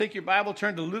Take your Bible,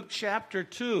 turn to Luke chapter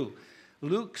 2.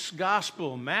 Luke's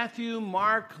Gospel. Matthew,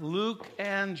 Mark, Luke,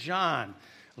 and John.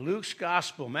 Luke's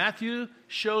Gospel. Matthew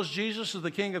shows Jesus as the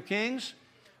King of Kings.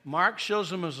 Mark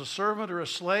shows him as a servant or a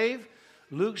slave.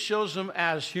 Luke shows him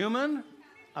as human,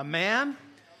 a man.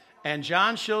 And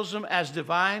John shows him as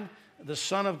divine, the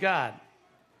Son of God.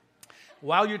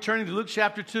 While you're turning to Luke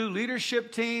chapter 2,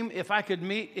 leadership team, if I could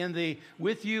meet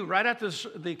with you right after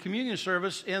the communion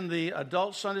service in the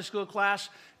adult Sunday school class,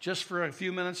 just for a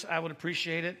few minutes, I would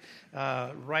appreciate it,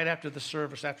 right after the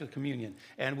service, after the communion.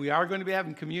 And we are going to be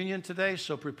having communion today,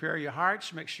 so prepare your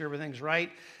hearts, make sure everything's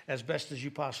right as best as you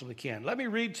possibly can. Let me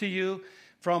read to you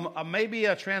from maybe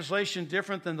a translation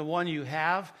different than the one you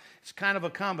have. It's kind of a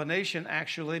combination,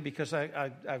 actually, because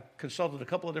I consulted a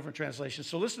couple of different translations.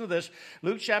 So listen to this,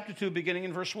 Luke chapter 2, beginning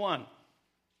in verse 1.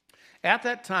 At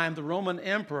that time, the Roman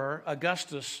Emperor,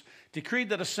 Augustus, decreed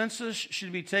that a census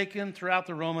should be taken throughout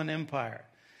the Roman Empire.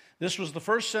 This was the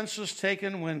first census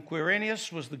taken when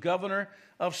Quirinius was the governor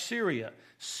of Syria.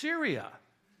 Syria.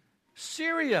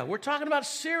 We're talking about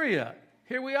Syria.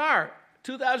 Here we are,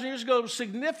 2,000 years ago,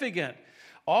 significant.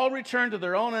 All returned to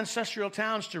their own ancestral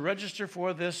towns to register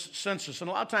for this census. And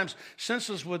a lot of times,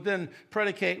 census would then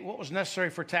predicate what was necessary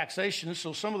for taxation.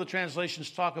 So some of the translations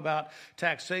talk about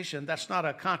taxation. That's not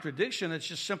a contradiction. It's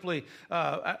just simply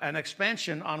an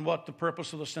expansion on what the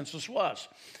purpose of the census was.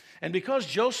 And because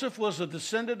Joseph was a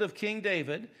descendant of King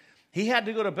David, he had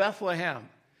to go to Bethlehem.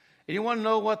 And you want to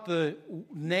know what the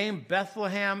name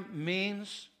Bethlehem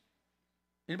means?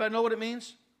 Anybody know what it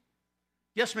means?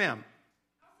 Yes, ma'am.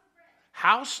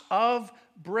 House of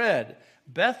bread.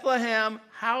 Bethlehem,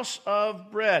 house of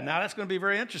bread. Now, that's going to be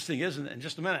very interesting, isn't it, in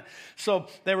just a minute. So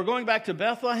they were going back to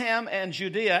Bethlehem and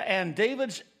Judea and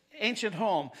David's ancient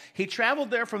home. He traveled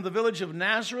there from the village of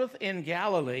Nazareth in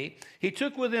Galilee. He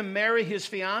took with him Mary, his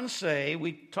fiancée.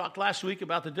 We talked last week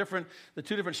about the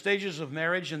two different stages of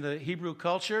marriage in the Hebrew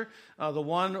culture.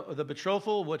 The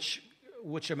betrothal,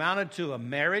 which amounted to a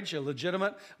marriage, a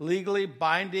legitimate, legally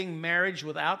binding marriage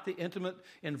without the intimate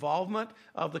involvement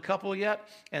of the couple yet.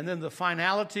 And then the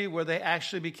finality where they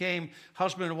actually became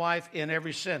husband and wife in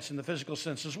every sense, in the physical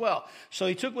sense as well. So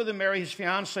he took with him Mary, his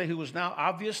fiancée, who was now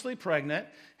obviously pregnant,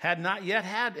 had not yet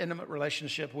had intimate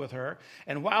relationship with her.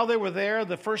 And while they were there,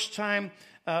 the time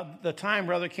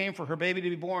came for her baby to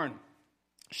be born.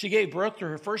 She gave birth to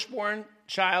her firstborn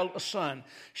child, a son.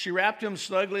 She wrapped him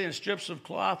snugly in strips of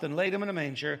cloth and laid him in a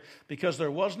manger because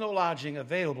there was no lodging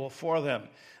available for them.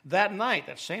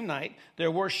 That same night,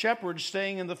 there were shepherds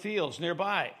staying in the fields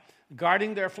nearby,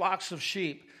 guarding their flocks of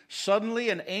sheep. Suddenly,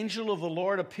 an angel of the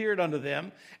Lord appeared unto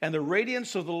them, and the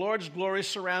radiance of the Lord's glory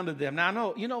surrounded them.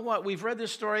 Now, you know what? We've read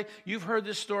this story. You've heard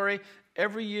this story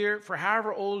every year for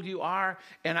however old you are,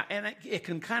 and it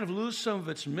can kind of lose some of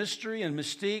its mystery and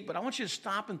mystique, but I want you to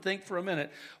stop and think for a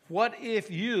minute. What if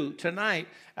you, tonight,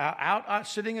 out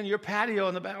sitting in your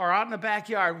patio or out in the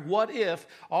backyard, what if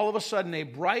all of a sudden a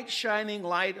bright, shining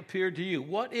light appeared to you?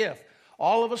 What if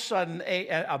all of a sudden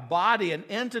a body, an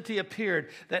entity appeared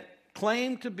that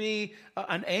claimed to be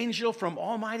an angel from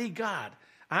Almighty God?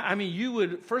 I mean, you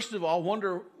would, first of all,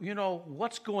 wonder,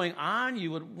 what's going on?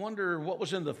 You would wonder what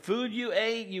was in the food you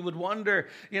ate. You would wonder,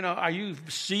 are you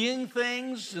seeing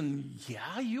things? And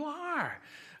yeah, you are.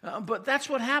 But that's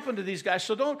what happened to these guys.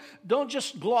 So don't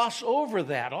just gloss over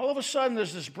that. All of a sudden,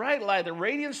 there's this bright light, the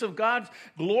radiance of God's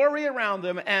glory around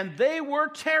them, and they were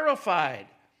terrified.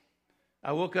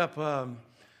 I woke up a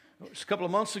couple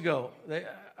of months ago,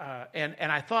 and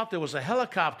I thought there was a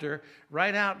helicopter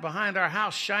right out behind our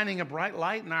house shining a bright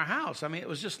light in our house. I mean, it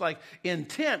was just like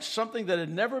intense, something that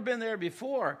had never been there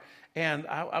before. And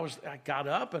I got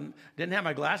up and didn't have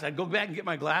my glasses. I'd go back and get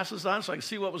my glasses on so I could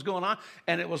see what was going on.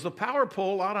 And it was the power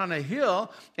pole out on a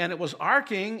hill, and it was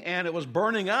arcing, and it was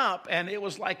burning up, and it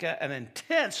was like an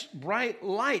intense, bright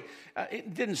light.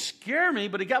 It didn't scare me,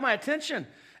 but it got my attention.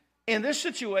 In this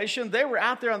situation, they were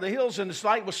out there on the hills, and this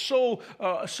light was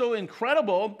so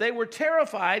incredible, they were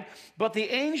terrified, but the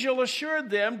angel assured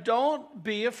them, don't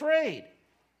be afraid.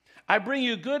 I bring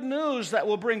you good news that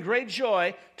will bring great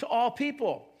joy to all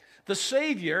people. The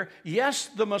Savior, yes,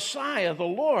 the Messiah, the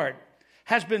Lord,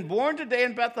 has been born today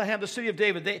in Bethlehem, the city of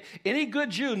David. Any good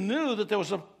Jew knew that there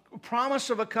was a promise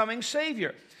of a coming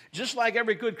Savior. Just like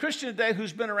every good Christian today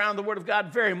who's been around the Word of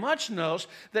God very much knows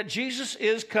that Jesus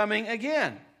is coming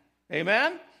again.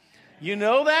 Amen? You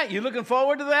know that? You looking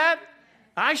forward to that?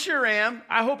 I sure am.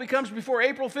 I hope he comes before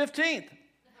April 15th.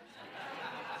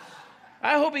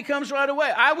 I hope he comes right away.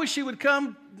 I wish he would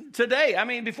come today. I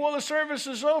mean, before the service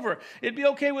is over, it'd be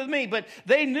okay with me. But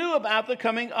they knew about the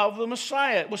coming of the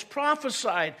Messiah. It was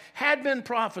prophesied, had been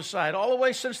prophesied all the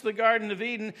way since the Garden of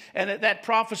Eden, and that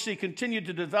prophecy continued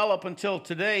to develop until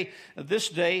today. This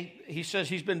day, he says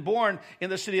he's been born in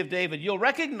the city of David. You'll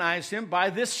recognize him by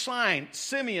this sign,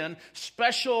 Simeon,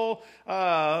 special,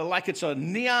 like it's a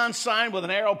neon sign with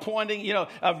an arrow pointing,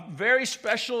 a very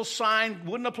special sign,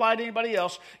 wouldn't apply to anybody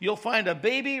else. You'll find a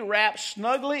baby wrapped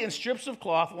snugly in strips of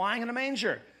cloth lying in a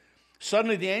manger.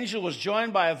 Suddenly the angel was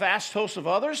joined by a vast host of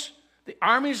others, the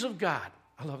armies of God.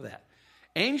 I love that.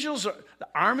 Angels are the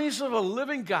armies of a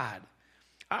living God.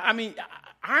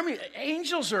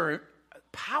 Angels are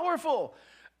powerful.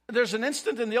 There's an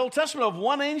instant in the Old Testament of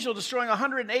one angel destroying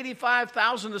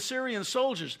 185,000 Assyrian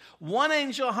soldiers. One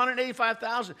angel,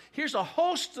 185,000. Here's a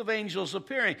host of angels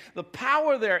appearing. The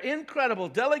power there, incredible,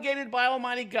 delegated by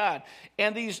Almighty God.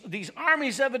 And these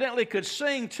armies evidently could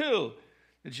sing too.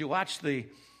 Did you watch the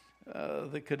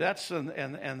cadets and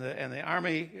the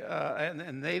Army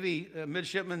and Navy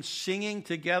midshipmen singing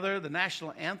together the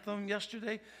national anthem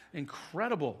yesterday?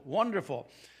 Incredible, wonderful.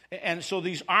 And so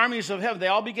these armies of heaven, they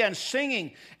all began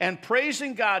singing and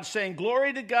praising God, saying,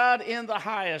 "Glory to God in the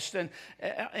highest and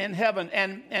in heaven,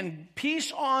 and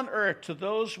peace on earth to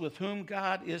those with whom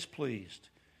God is pleased."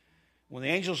 When the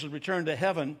angels had returned to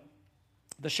heaven,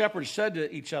 the shepherds said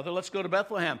to each other, "Let's go to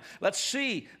Bethlehem. Let's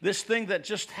see this thing that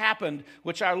just happened,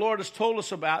 which our Lord has told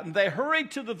us about." And they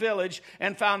hurried to the village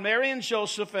and found Mary and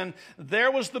Joseph, and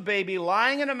there was the baby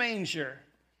lying in a manger.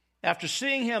 After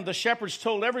seeing him, the shepherds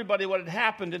told everybody what had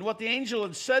happened and what the angel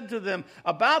had said to them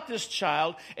about this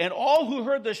child, and all who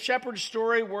heard the shepherd's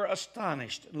story were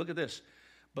astonished. Look at this.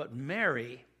 But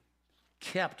Mary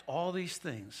kept all these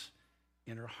things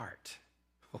in her heart.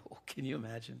 Oh, can you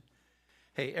imagine?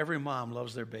 Hey, every mom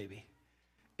loves their baby.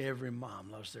 Every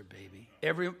mom loves their baby.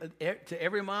 To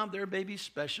every mom, their baby's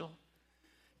special.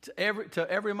 To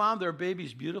every mom, their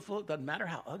baby's beautiful. It doesn't matter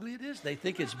how ugly it is. They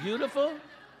think it's beautiful.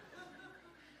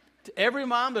 To every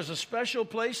mom, there's a special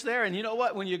place there. And you know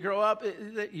what? When you grow up,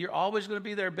 you're always going to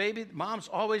be their baby. Moms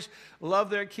always love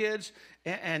their kids.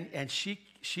 And she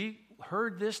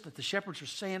heard this, that the shepherds were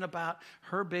saying about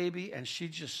her baby, and she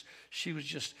was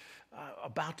just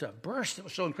about to burst. It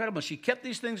was so incredible. She kept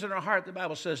these things in her heart, the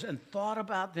Bible says, and thought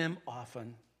about them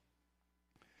often.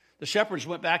 The shepherds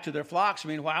went back to their flocks,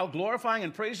 meanwhile, glorifying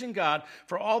and praising God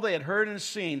for all they had heard and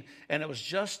seen. And it was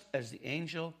just as the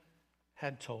angel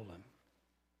had told them.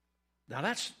 Now,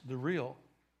 that's the real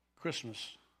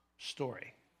Christmas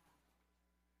story.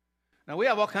 Now, we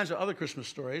have all kinds of other Christmas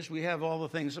stories. We have all the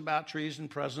things about trees and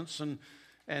presents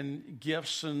and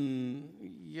gifts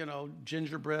and,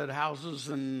 gingerbread houses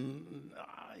and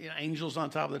angels on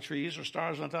top of the trees or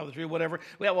stars on top of the tree, whatever.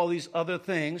 We have all these other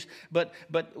things.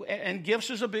 And gifts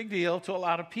is a big deal to a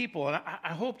lot of people. And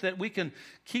I hope that we can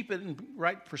keep it in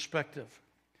right perspective.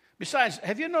 Besides,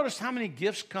 have you noticed how many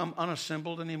gifts come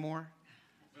unassembled anymore?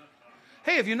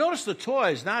 Hey, have you noticed the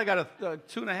toys? Now I got a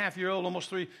 2.5-year-old,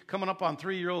 almost 3, coming up on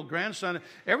 3-year-old grandson.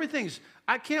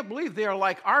 I can't believe they are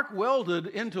like arc welded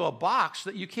into a box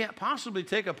that you can't possibly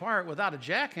take apart without a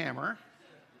jackhammer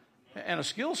and a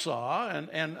skill saw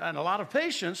and a lot of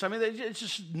patience. I mean, it's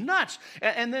just nuts.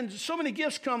 And then so many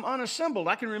gifts come unassembled.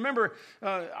 I can remember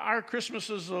our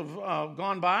Christmases have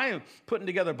gone by, putting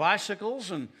together bicycles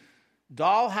and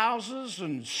doll houses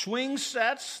and swing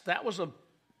sets. That was a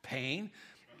pain.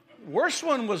 Worst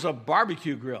one was a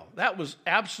barbecue grill. That was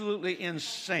absolutely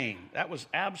insane.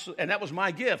 And that was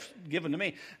my gift given to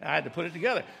me. I had to put it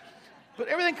together. But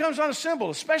everything comes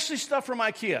unassembled, especially stuff from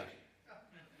IKEA.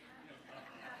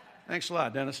 Thanks a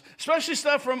lot, Dennis. Especially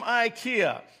stuff from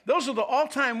IKEA. Those are the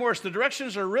all-time worst. The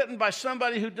directions are written by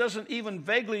somebody who doesn't even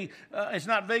is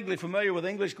not vaguely familiar with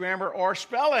English grammar or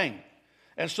spelling.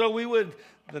 And so we would,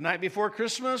 the night before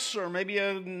Christmas, or maybe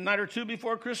a night or two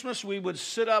before Christmas, we would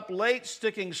sit up late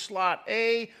sticking tab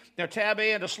A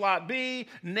into slot B,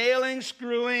 nailing,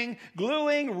 screwing,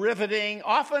 gluing, riveting,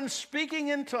 often speaking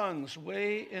in tongues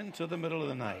way into the middle of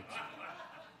the night.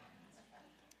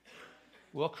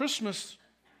 Well, Christmas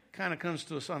kind of comes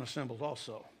to us unassembled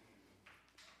also.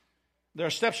 There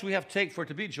are steps we have to take for it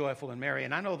to be joyful and merry.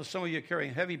 And I know that some of you are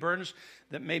carrying heavy burdens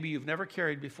that maybe you've never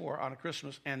carried before on a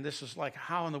Christmas. And this is like,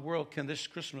 how in the world can this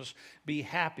Christmas be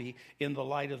happy in the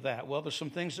light of that? Well, there's some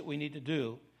things that we need to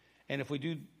do. And if we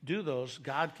do those,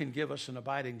 God can give us an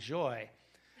abiding joy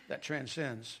that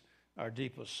transcends our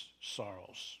deepest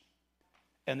sorrows.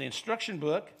 And the instruction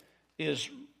book is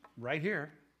right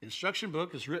here. The instruction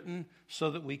book is written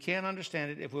so that we can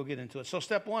understand it if we'll get into it. So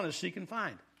step 1 is seek and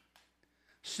find.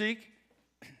 Seek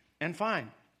and find.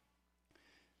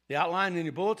 The outline in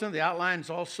your bulletin, the outline is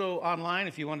also online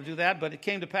if you want to do that. But it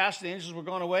came to pass, the angels were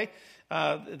going away.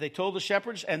 They told the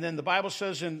shepherds, and then the Bible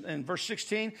says in verse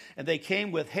 16, and they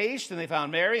came with haste, and they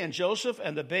found Mary and Joseph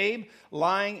and the babe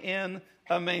lying in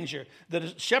a manger.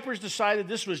 The shepherds decided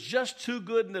this was just too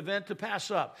good an event to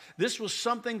pass up. This was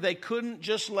something they couldn't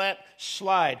just let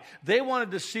slide. They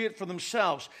wanted to see it for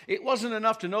themselves. It wasn't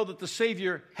enough to know that the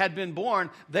Savior had been born.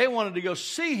 They wanted to go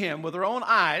see him with their own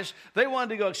eyes. They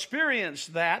wanted to go experience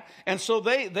that. And so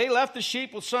they left the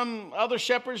sheep with some other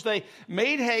shepherds. They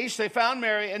made haste. They found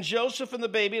Mary and Joseph and the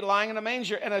baby lying in a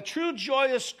manger. And a true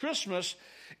joyous Christmas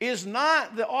is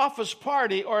not the office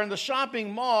party or in the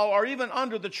shopping mall or even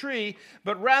under the tree,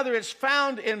 but rather it's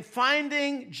found in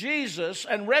finding Jesus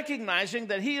and recognizing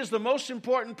that he is the most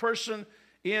important person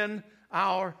in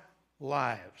our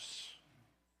lives.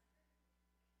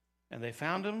 And they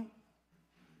found him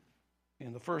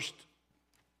in the first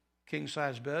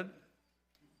king-size bed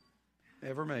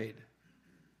ever made.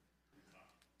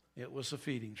 It was a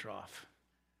feeding trough.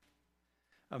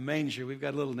 A manger. We've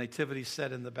got a little nativity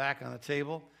set in the back on the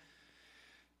table.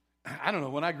 I don't know.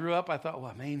 When I grew up, I thought,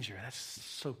 well, a manger, that's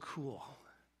so cool.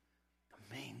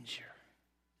 A manger.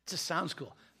 It just sounds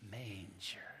cool.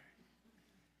 Manger.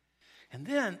 And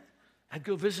then I'd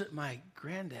go visit my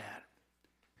granddad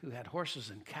who had horses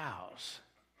and cows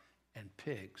and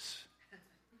pigs.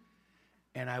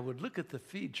 And I would look at the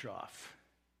feed trough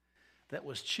that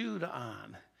was chewed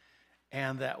on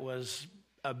and that was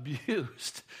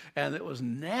abused, and it was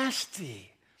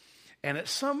nasty. And at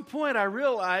some point I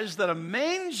realized that a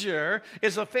manger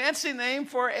is a fancy name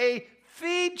for a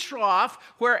feed trough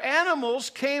where animals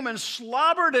came and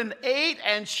slobbered and ate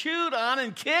and chewed on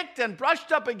and kicked and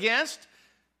brushed up against.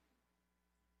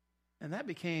 And that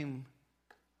became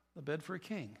the bed for a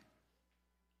king.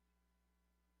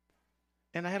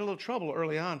 And I had a little trouble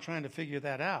early on trying to figure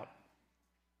that out.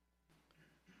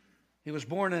 He was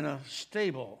born in a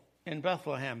stable in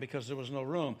Bethlehem because there was no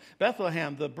room.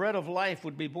 Bethlehem, the bread of life,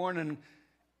 would be born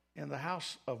in the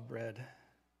house of bread.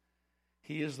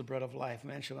 He is the bread of life.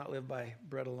 Man shall not live by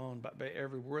bread alone, but by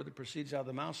every word that proceeds out of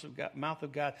the mouth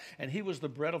of God. And he was the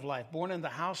bread of life, born in the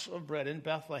house of bread in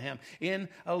Bethlehem, in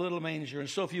a little manger. And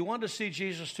so if you wanted to see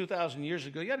Jesus 2,000 years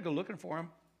ago, you had to go looking for him.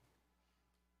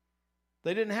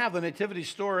 They didn't have the nativity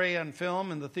story on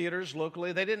film in the theaters locally.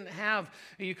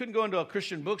 You couldn't go into a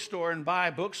Christian bookstore and buy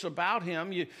books about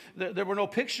him. There were no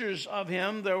pictures of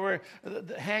him. There were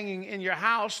hanging in your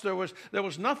house. There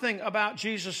was nothing about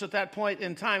Jesus at that point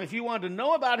in time. If you wanted to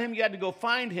know about him, you had to go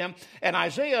find him. And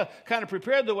Isaiah kind of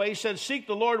prepared the way. He said, seek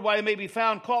the Lord while he may be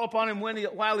found. Call upon him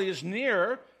while he is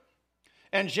near.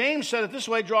 And James said it this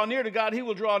way, draw near to God, he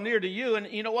will draw near to you.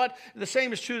 And you know what? The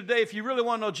same is true today. If you really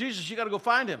want to know Jesus, you got to go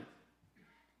find him.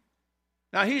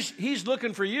 Now, he's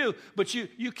looking for you, but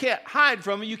you can't hide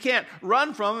from him. You can't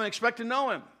run from him and expect to know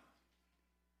him.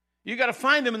 You got to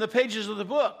find him in the pages of the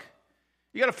book.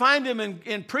 You got to find him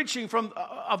in preaching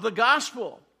of the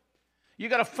gospel. You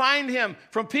got to find him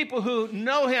from people who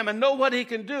know him and know what he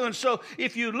can do. And so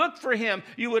if you look for him,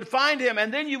 you would find him,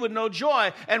 and then you would know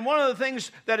joy. And one of the things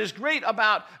that is great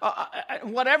about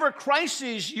whatever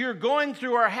crises you're going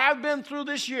through or have been through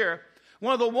this year,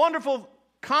 one of the wonderful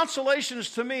consolations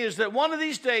to me is that one of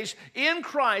these days in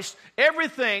Christ,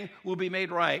 everything will be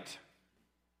made right.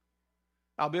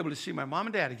 I'll be able to see my mom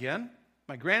and dad again,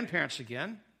 my grandparents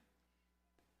again,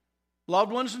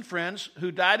 loved ones and friends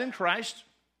who died in Christ,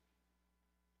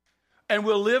 and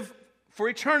will live for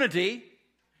eternity,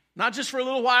 not just for a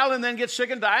little while and then get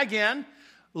sick and die again,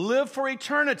 live for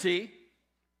eternity.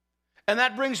 And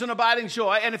that brings an abiding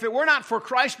joy. And if it were not for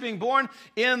Christ being born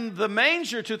in the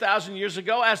manger 2,000 years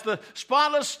ago as the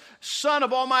spotless Son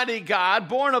of Almighty God,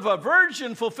 born of a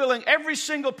virgin, fulfilling every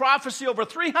single prophecy, over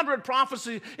 300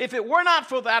 prophecies, if it were not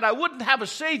for that, I wouldn't have a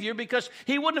Savior because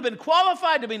he wouldn't have been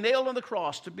qualified to be nailed on the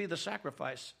cross to be the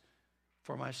sacrifice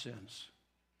for my sins.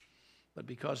 But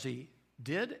because he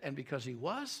did and because he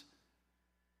was,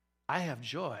 I have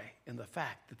joy in the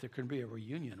fact that there can be a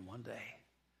reunion one day.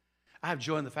 I have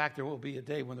joy in the fact there will be a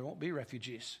day when there won't be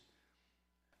refugees.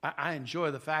 I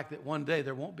enjoy the fact that one day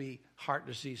there won't be heart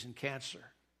disease and cancer.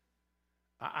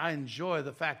 I enjoy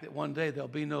the fact that one day there'll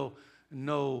be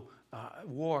no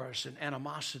wars and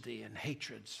animosity and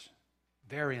hatreds,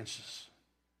 variances.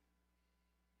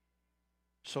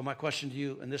 So my question to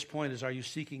you in this point is, are you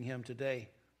seeking him today?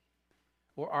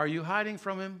 Or are you hiding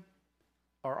from him?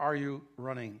 Or are you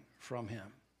running from him?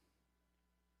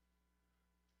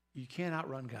 You can't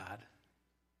outrun God.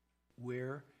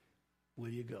 Where will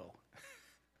you go?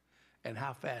 And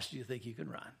how fast do you think you can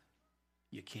run?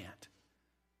 You can't.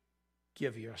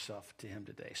 Give yourself to him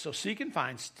today. So seek and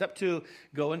find. Step 2,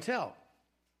 go and tell.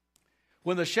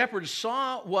 When the shepherds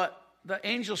saw what the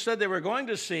angel said they were going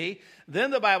to see,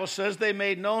 then the Bible says they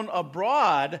made known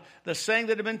abroad the saying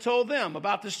that had been told them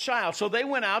about this child. So they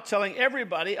went out telling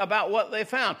everybody about what they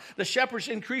found. The shepherds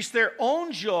increased their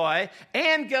own joy,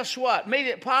 and guess what? Made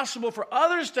it possible for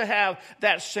others to have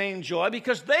that same joy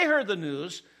because they heard the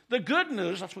news. The good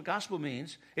news, that's what gospel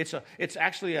means. It's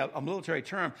actually a military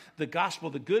term. The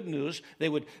gospel, the good news, they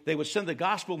would send the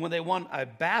gospel when they won a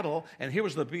battle, and here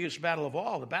was the biggest battle of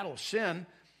all, the battle of sin.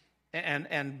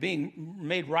 And being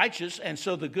made righteous, and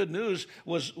so the good news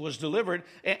was delivered,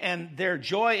 and their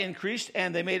joy increased,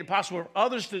 and they made it possible for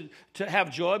others to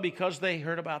have joy because they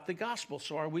heard about the gospel.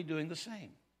 So are we doing the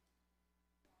same?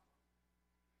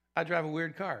 I drive a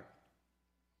weird car.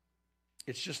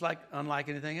 It's just unlike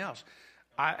anything else.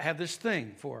 I have this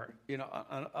thing for,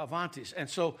 Avantis, and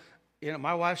so,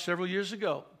 my wife several years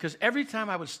ago, because every time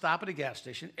I would stop at a gas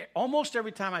station, almost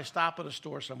every time I stop at a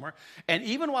store somewhere, and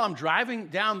even while I'm driving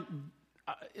down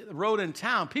the road in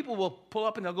town, people will pull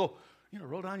up and they'll go,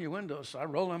 roll down your window. So I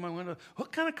roll down my window.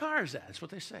 What kind of car is that? That's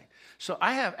what they say. So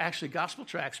I have actually gospel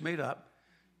tracts made up.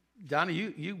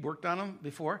 Donnie, you worked on them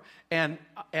before, and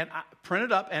I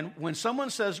printed up. And when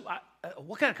someone says,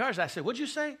 what kind of car is that? I say, what'd you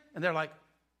say? And they're like,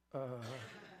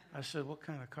 I said, what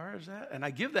kind of car is that? And I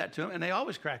give that to them, and they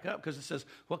always crack up because it says,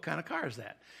 what kind of car is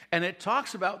that? And it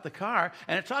talks about the car,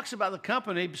 and it talks about the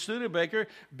company, Studebaker,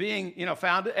 being,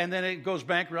 founded, and then it goes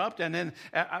bankrupt, and then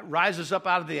rises up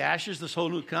out of the ashes, this whole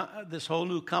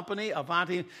new company,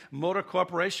 Avanti Motor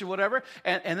Corporation, whatever.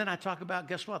 And then I talk about,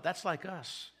 guess what? That's like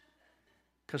us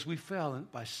because we fell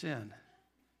by sin.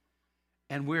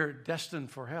 And we're destined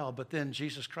for hell, but then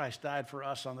Jesus Christ died for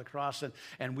us on the cross,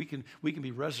 and we can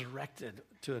be resurrected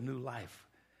to a new life.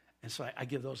 And so I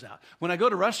give those out. When I go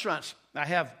to restaurants,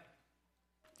 I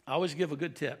always give a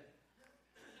good tip.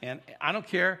 And I don't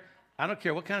care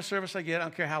what kind of service I get. I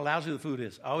don't care how lousy the food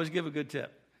is. I always give a good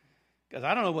tip. Because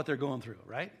I don't know what they're going through,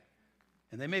 right?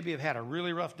 And they maybe have had a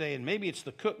really rough day, and maybe it's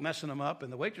the cook messing them up,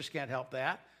 and the waitress can't help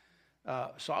that.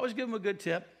 So I always give them a good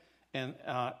tip.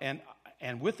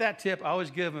 And with that tip, I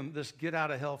always give them this get out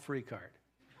of hell free card.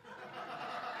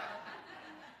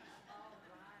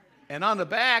 And on the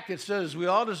back, it says, we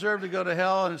all deserve to go to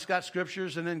hell, and it's got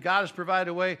scriptures, and then God has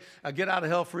provided a way, a get out of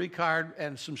hell free card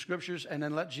and some scriptures, and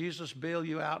then let Jesus bail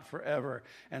you out forever,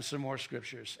 and some more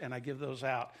scriptures. And I give those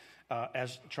out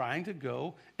as trying to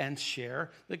go and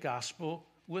share the gospel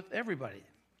with everybody.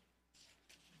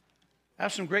 I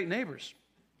have some great neighbors.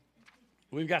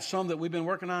 We've got some that we've been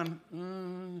working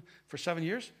on for 7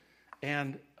 years.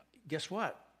 And guess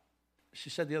what? She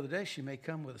said the other day she may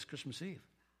come with us Christmas Eve.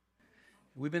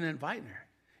 We've been inviting her.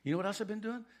 You know what else I've been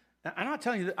doing? Now, I'm not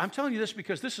telling you that. I'm telling you this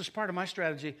because this is part of my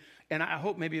strategy, and I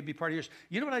hope maybe it'd be part of yours.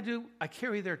 You know what I do? I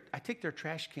take their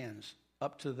trash cans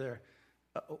up to their,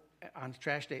 on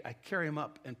trash day, I carry them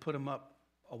up and put them up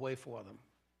away for them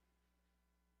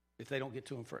if they don't get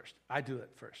to them first. I do it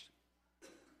first.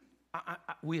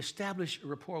 We establish a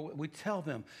rapport. We tell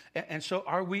them. And so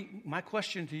my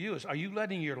question to you is, are you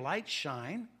letting your light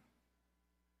shine?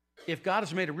 If God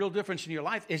has made a real difference in your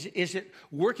life, is it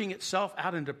working itself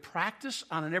out into practice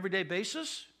on an everyday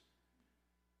basis?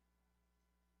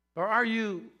 Or are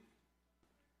you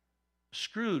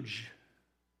Scrooge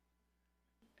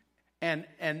and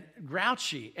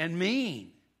grouchy and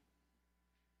mean?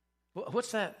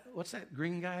 What's that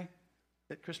green guy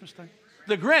at Christmas time?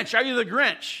 The Grinch. Are you the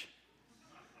Grinch?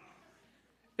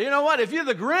 You know what? If you're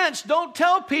the Grinch, don't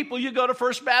tell people you go to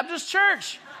First Baptist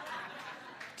Church.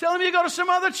 Tell them you go to some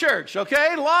other church,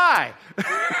 okay? Lie.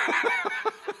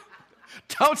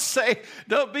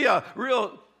 Don't be a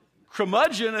real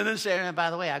curmudgeon and then say,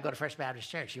 by the way, I go to First Baptist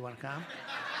Church. You want to come?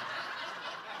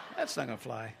 That's not going to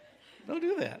fly. Don't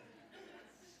do that.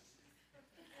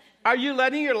 Are you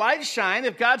letting your light shine?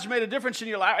 If God's made a difference in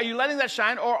your life, are you letting that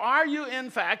shine? Or are you, in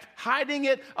fact, hiding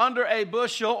it under a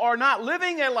bushel or not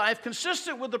living a life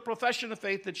consistent with the profession of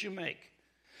faith that you make?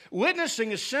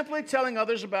 Witnessing is simply telling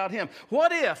others about Him.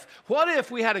 What if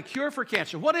we had a cure for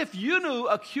cancer? What if you knew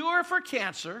a cure for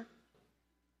cancer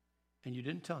and you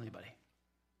didn't tell anybody?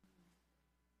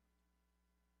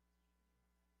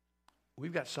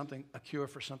 We've got a cure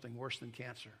for something worse than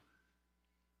cancer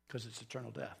because it's eternal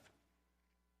death.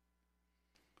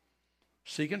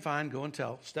 Seek and find, go and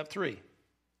tell. Step 3,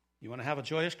 you want to have a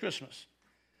joyous Christmas.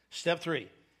 Step 3,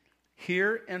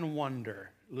 hear and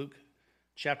wonder. Luke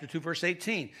chapter 2, verse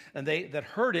 18. And they that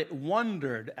heard it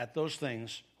wondered at those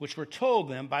things which were told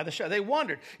them by the shepherd. They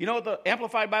wondered. You know what the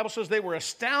Amplified Bible says? They were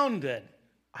astounded.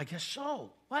 I guess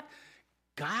so. What?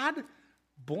 God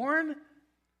born?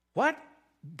 What?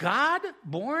 God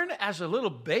born as a little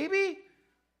baby?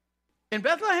 In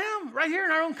Bethlehem, right here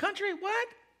in our own country? What?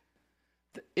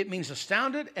 It means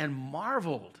astounded and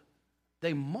marveled.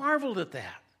 They marveled at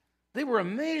that. They were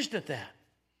amazed at that.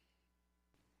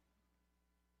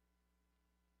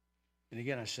 And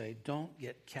again, I say, don't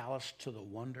get callous to the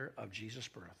wonder of Jesus'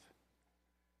 birth.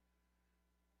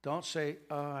 Don't say,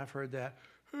 oh, I've heard that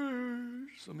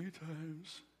so many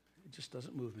times. It just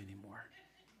doesn't move me anymore.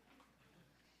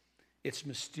 It's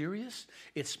mysterious.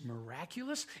 It's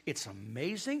miraculous. It's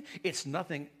amazing. It's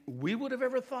nothing we would have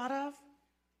ever thought of.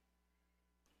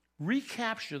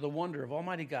 Recapture the wonder of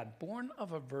Almighty God, born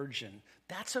of a virgin.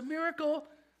 That's a miracle.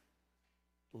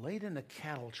 Laid in a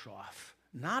cattle trough,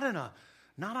 not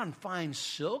on fine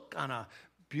silk, on a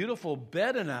beautiful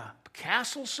bed in a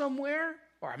castle somewhere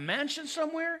or a mansion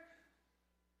somewhere.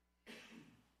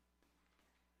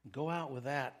 Go out with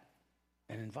that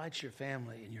and invite your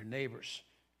family and your neighbors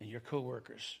and your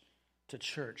coworkers to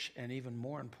church, and even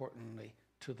more importantly,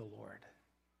 to the Lord.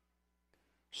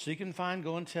 Seek and find,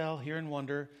 go and tell, hear and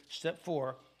wonder. Step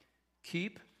 4,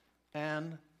 keep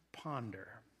and ponder.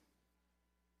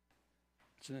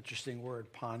 It's an interesting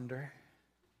word, ponder.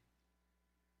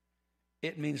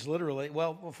 It means literally,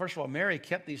 well, first of all, Mary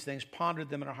kept these things, pondered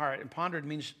them in her heart. And pondered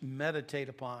means meditate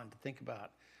upon, to think about.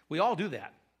 We all do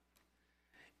that.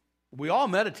 We all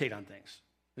meditate on things.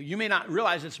 You may not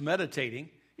realize it's meditating.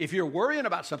 If you're worrying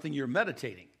about something, you're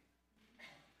meditating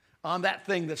on that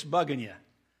thing that's bugging you,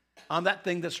 on that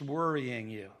thing that's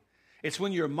worrying you. It's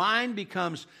when your mind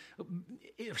becomes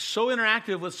so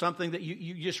interactive with something that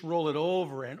you just roll it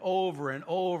over and over and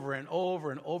over and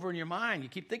over and over in your mind. You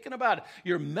keep thinking about it.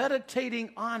 You're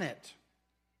meditating on it.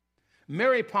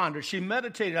 Mary pondered. She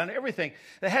meditated on everything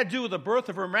that had to do with the birth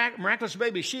of her miraculous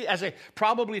baby. She, as a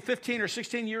probably 15 or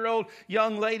 16-year-old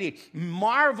young lady,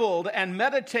 marveled and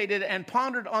meditated and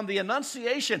pondered on the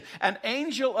Annunciation. An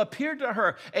angel appeared to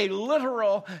her. A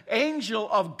literal angel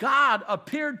of God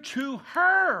appeared to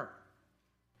her.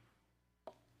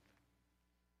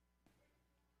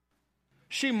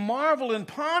 She marveled and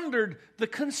pondered the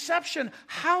conception.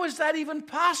 How is that even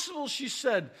possible, she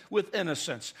said with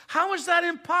innocence. How is that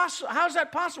impossible? How is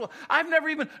that possible? I've never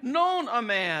even known a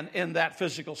man in that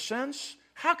physical sense.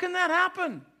 How can that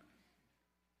happen?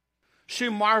 She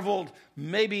marveled,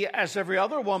 maybe as every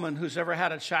other woman who's ever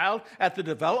had a child, at the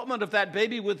development of that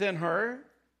baby within her.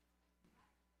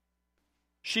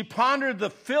 She pondered the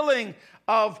filling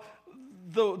of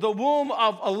the womb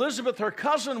of Elizabeth, her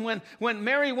cousin, when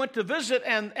Mary went to visit,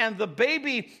 and the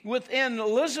baby within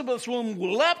Elizabeth's womb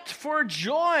leapt for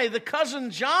joy. The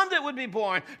cousin John that would be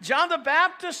born, John the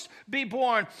Baptist be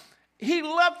born, he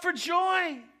leapt for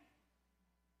joy.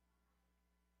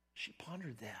 She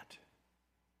pondered that.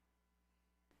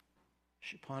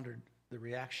 She pondered the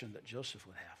reaction that Joseph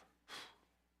would have.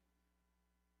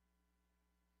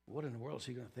 What in the world is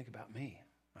he going to think about me?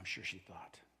 I'm sure she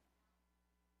thought.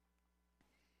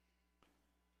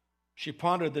 She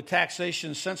pondered the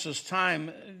taxation census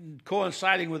time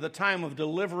coinciding with the time of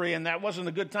delivery, and that wasn't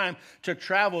a good time to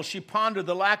travel. She pondered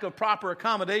the lack of proper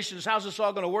accommodations. How's this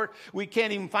all going to work? We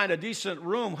can't even find a decent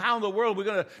room. How in the world are we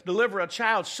going to deliver a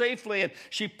child safely? And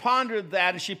she pondered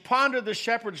that, and she pondered the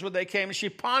shepherds when they came, and she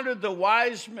pondered the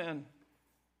wise men.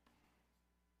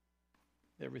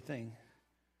 Everything.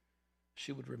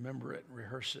 She would remember it and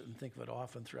rehearse it and think of it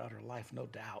often throughout her life, no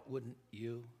doubt. Wouldn't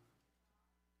you?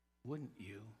 Wouldn't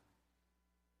you?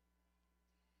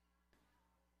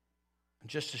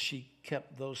 Just as she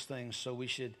kept those things, so we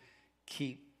should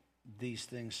keep these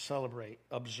things, celebrate,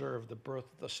 observe the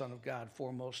birth of the Son of God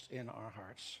foremost in our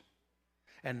hearts.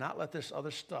 And not let this other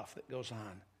stuff that goes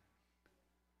on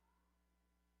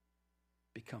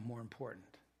become more important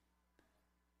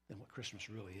than what Christmas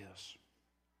really is.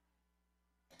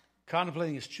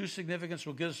 Contemplating its true significance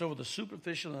will get us over the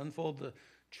superficial and unfold the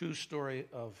true story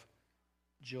of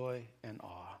joy and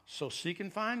awe. So seek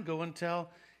and find, go and tell,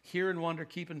 hear and wonder,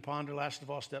 keep and ponder. Last of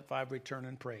all, step 5, return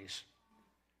and praise.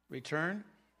 Return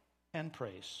and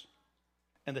praise.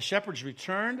 And the shepherds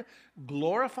returned,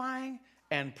 glorifying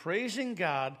and praising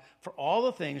God for all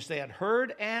the things they had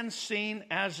heard and seen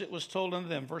as it was told unto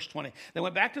them. Verse 20. They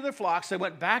went back to their flocks. They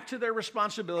went back to their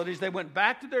responsibilities. They went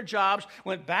back to their jobs,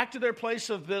 went back to their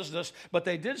place of business. But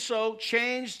they did so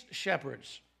changed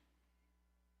shepherds.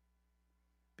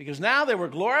 Because now they were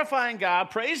glorifying God,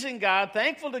 praising God,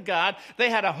 thankful to God. They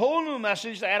had a whole new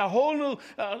message. They had a whole new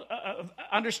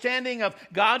understanding of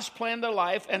God's plan to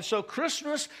life. And so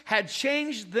Christmas had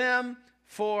changed them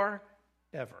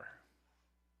forever.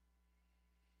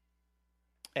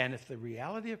 And if the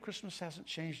reality of Christmas hasn't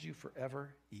changed you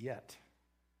forever yet,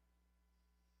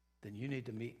 then you need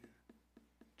to meet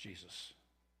Jesus.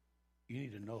 You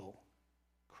need to know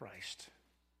Christ.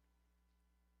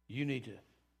 You need to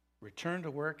return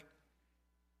to work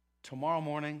tomorrow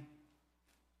morning,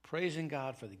 praising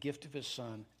God for the gift of his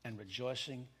Son and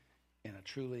rejoicing in a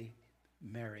truly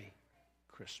Merry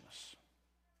Christmas.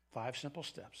 5 simple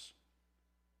steps.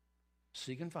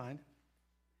 Seek and find.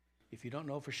 If you don't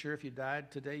know for sure if you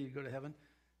died today, you go to heaven,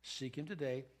 seek him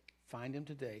today. Find him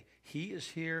today. He is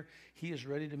here. He is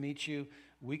ready to meet you.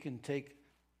 We can take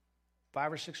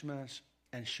 5 or 6 minutes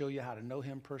and show you how to know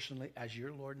him personally as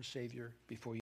your Lord and Savior before you